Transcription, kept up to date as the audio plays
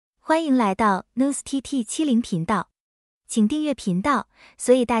欢迎来到 newstt70 频道，请订阅频道，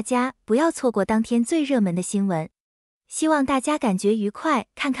所以大家不要错过当天最热门的新闻。希望大家感觉愉快，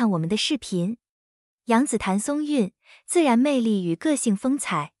看看我们的视频。杨紫谭松韵，自然魅力与个性风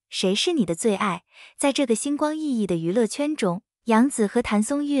采，谁是你的最爱？在这个星光熠熠的娱乐圈中，杨紫和谭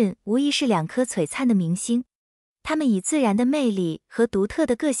松韵无疑是两颗璀璨的明星。她们以自然的魅力和独特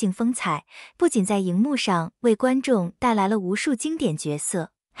的个性风采，不仅在荧幕上为观众带来了无数经典角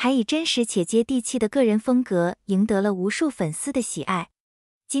色，还以真实且接地气的个人风格赢得了无数粉丝的喜爱。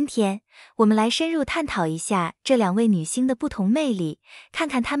今天，我们来深入探讨一下这两位女星的不同魅力，看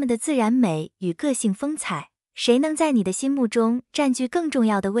看她们的自然美与个性风采，谁能在你的心目中占据更重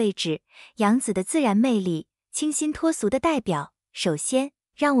要的位置？杨紫的自然魅力，清新脱俗的代表。首先，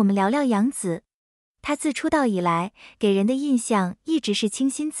让我们聊聊杨紫。她自出道以来，给人的印象一直是清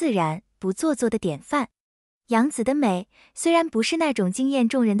新自然、不做作的典范。杨紫的美虽然不是那种惊艳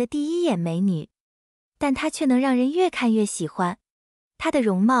众人的第一眼美女，但她却能让人越看越喜欢。她的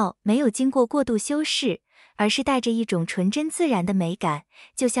容貌没有经过过度修饰，而是带着一种纯真自然的美感，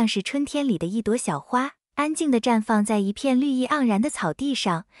就像是春天里的一朵小花，安静地绽放在一片绿意盎然的草地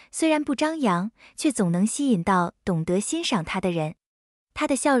上，虽然不张扬，却总能吸引到懂得欣赏她的人。她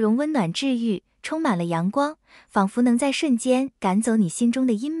的笑容温暖治愈，充满了阳光，仿佛能在瞬间赶走你心中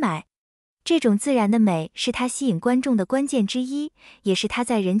的阴霾。这种自然的美是她吸引观众的关键之一，也是她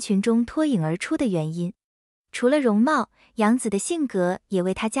在人群中脱颖而出的原因。除了容貌，杨紫的性格也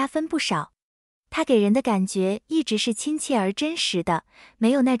为她加分不少。她给人的感觉一直是亲切而真实的，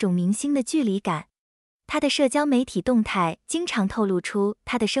没有那种明星的距离感。她的社交媒体动态经常透露出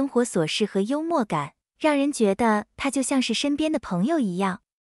她的生活琐事和幽默感，让人觉得她就像是身边的朋友一样。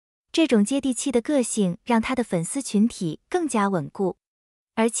这种接地气的个性让她的粉丝群体更加稳固。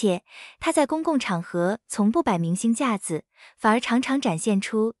而且，她在公共场合从不摆明星架子，反而常常展现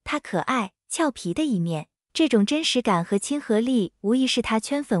出她可爱、俏皮的一面。这种真实感和亲和力无疑是她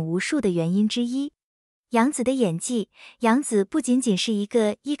圈粉无数的原因之一。杨紫的演技，杨紫不仅仅是一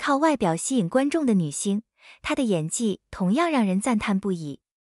个依靠外表吸引观众的女星，她的演技同样让人赞叹不已。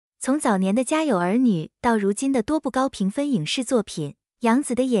从早年的《家有儿女》到如今的多部高评分影视作品，杨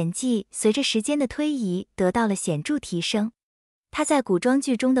紫的演技随着时间的推移得到了显著提升。她在古装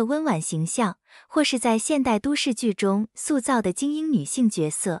剧中的温婉形象，或是在现代都市剧中塑造的精英女性角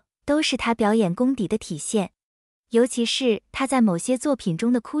色，都是她表演功底的体现。尤其是她在某些作品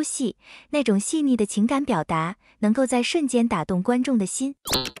中的哭戏，那种细腻的情感表达，能够在瞬间打动观众的心。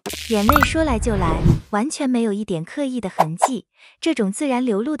眼泪说来就来，完全没有一点刻意的痕迹，这种自然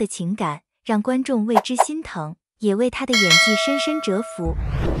流露的情感，让观众为之心疼，也为她的演技深深折服。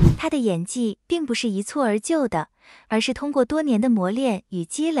她的演技并不是一蹴而就的，而是通过多年的磨练与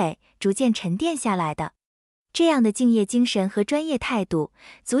积累，逐渐沉淀下来的。这样的敬业精神和专业态度，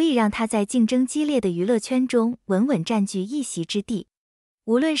足以让她在竞争激烈的娱乐圈中稳稳占据一席之地。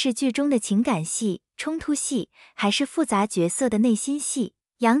无论是剧中的情感戏、冲突戏，还是复杂角色的内心戏，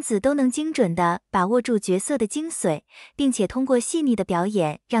杨紫都能精准地把握住角色的精髓，并且通过细腻的表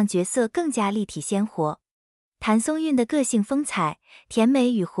演，让角色更加立体鲜活。谭松韵的个性风采，甜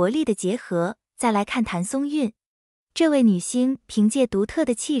美与活力的结合。再来看谭松韵，这位女星凭借独特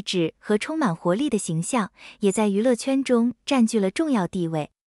的气质和充满活力的形象，也在娱乐圈中占据了重要地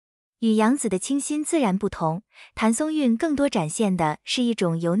位。与杨紫的清新自然不同，谭松韵更多展现的是一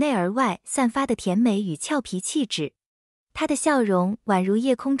种由内而外散发的甜美与俏皮气质。她的笑容宛如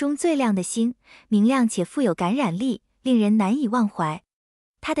夜空中最亮的星，明亮且富有感染力，令人难以忘怀。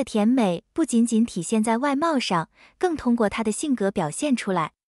她的甜美不仅仅体现在外貌上，更通过她的性格表现出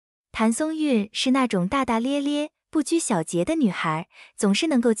来。谭松韵是那种大大咧咧、不拘小节的女孩，总是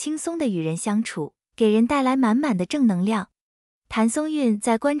能够轻松地与人相处，给人带来满满的正能量。谭松韵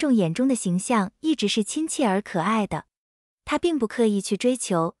在观众眼中的形象一直是亲切而可爱的，她并不刻意去追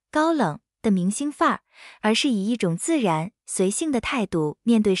求高冷的明星范儿，而是以一种自然、随性的态度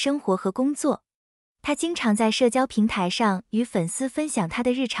面对生活和工作。她经常在社交平台上与粉丝分享她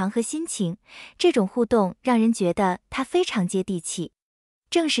的日常和心情，这种互动让人觉得她非常接地气。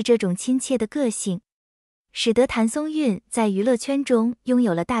正是这种亲切的个性，使得谭松韵在娱乐圈中拥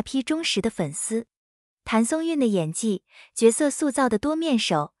有了大批忠实的粉丝。谭松韵的演技，角色塑造的多面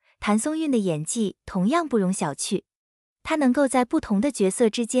手，谭松韵的演技同样不容小觑。她能够在不同的角色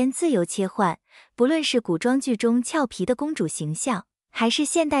之间自由切换，不论是古装剧中俏皮的公主形象，还是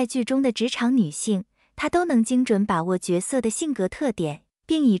现代剧中的职场女性，她都能精准把握角色的性格特点，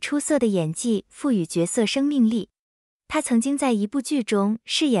并以出色的演技赋予角色生命力。她曾经在一部剧中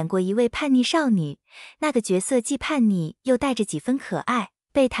饰演过一位叛逆少女，那个角色既叛逆又带着几分可爱，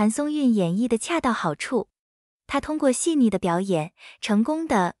被谭松韵演绎的恰到好处。她通过细腻的表演，成功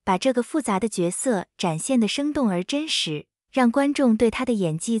地把这个复杂的角色展现得生动而真实，让观众对她的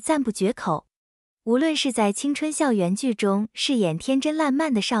演技赞不绝口。无论是在青春校园剧中饰演天真烂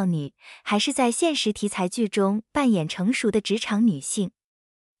漫的少女，还是在现实题材剧中扮演成熟的职场女性，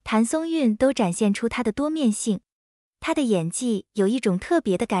谭松韵都展现出她的多面性。她的演技有一种特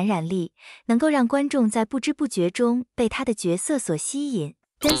别的感染力，能够让观众在不知不觉中被她的角色所吸引，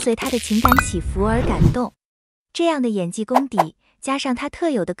跟随她的情感起伏而感动。这样的演技功底，加上她特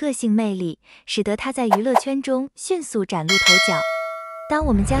有的个性魅力，使得她在娱乐圈中迅速崭露头角。当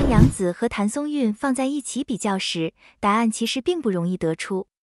我们将杨紫和谭松韵放在一起比较时，答案其实并不容易得出。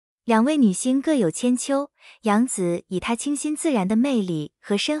两位女星各有千秋，杨紫以她清新自然的魅力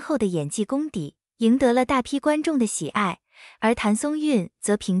和深厚的演技功底，赢得了大批观众的喜爱，而谭松韵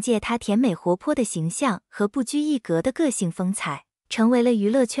则凭借她甜美活泼的形象和不拘一格的个性风采，成为了娱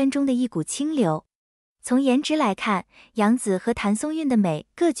乐圈中的一股清流。从颜值来看，杨紫和谭松韵的美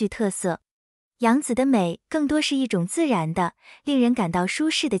各具特色。杨紫的美更多是一种自然的、令人感到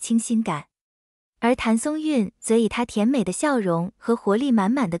舒适的清新感，而谭松韵则以她甜美的笑容和活力满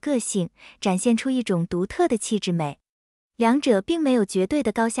满的个性，展现出一种独特的气质美。两者并没有绝对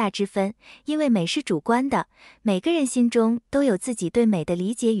的高下之分，因为美是主观的，每个人心中都有自己对美的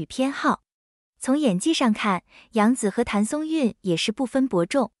理解与偏好。从演技上看，杨紫和谭松韵也是不分伯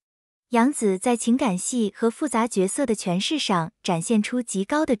仲。杨紫在情感戏和复杂角色的诠释上展现出极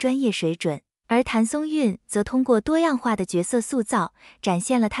高的专业水准，而谭松韵则通过多样化的角色塑造，展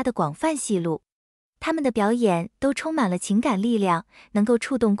现了她的广泛戏路。他们的表演都充满了情感力量，能够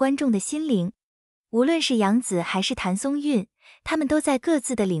触动观众的心灵。无论是杨紫还是谭松韵，他们都在各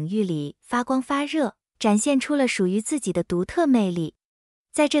自的领域里发光发热，展现出了属于自己的独特魅力。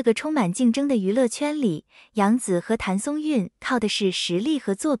在这个充满竞争的娱乐圈里，杨紫和谭松韵靠的是实力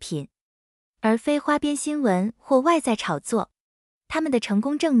和作品，而非花边新闻或外在炒作。他们的成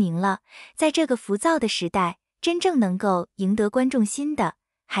功证明了，在这个浮躁的时代，真正能够赢得观众心的，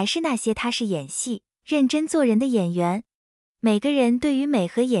还是那些踏实演戏、认真做人的演员。每个人对于美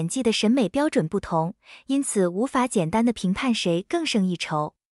和演技的审美标准不同，因此无法简单的评判谁更胜一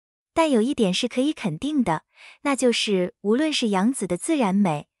筹。但有一点是可以肯定的，那就是无论是杨紫的自然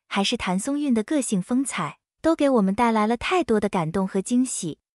美，还是谭松韵的个性风采，都给我们带来了太多的感动和惊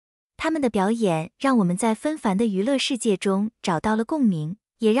喜。他们的表演让我们在纷繁的娱乐世界中找到了共鸣，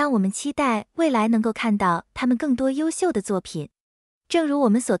也让我们期待未来能够看到他们更多优秀的作品。正如我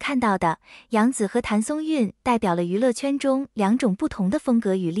们所看到的，杨紫和谭松韵代表了娱乐圈中两种不同的风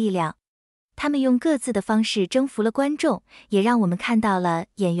格与力量。他们用各自的方式征服了观众，也让我们看到了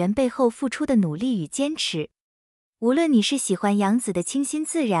演员背后付出的努力与坚持。无论你是喜欢杨紫的清新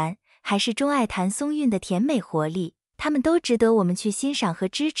自然，还是钟爱谭松韵的甜美活力，他们都值得我们去欣赏和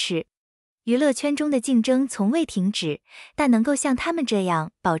支持。娱乐圈中的竞争从未停止，但能够像他们这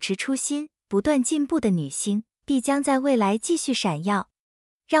样保持初心、不断进步的女星，必将在未来继续闪耀。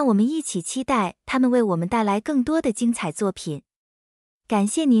让我们一起期待他们为我们带来更多的精彩作品。感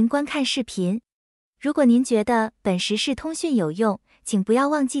谢您观看视频。如果您觉得本时事通讯有用，请不要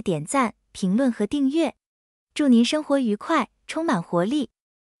忘记点赞、评论和订阅。祝您生活愉快，充满活力。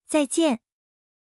再见。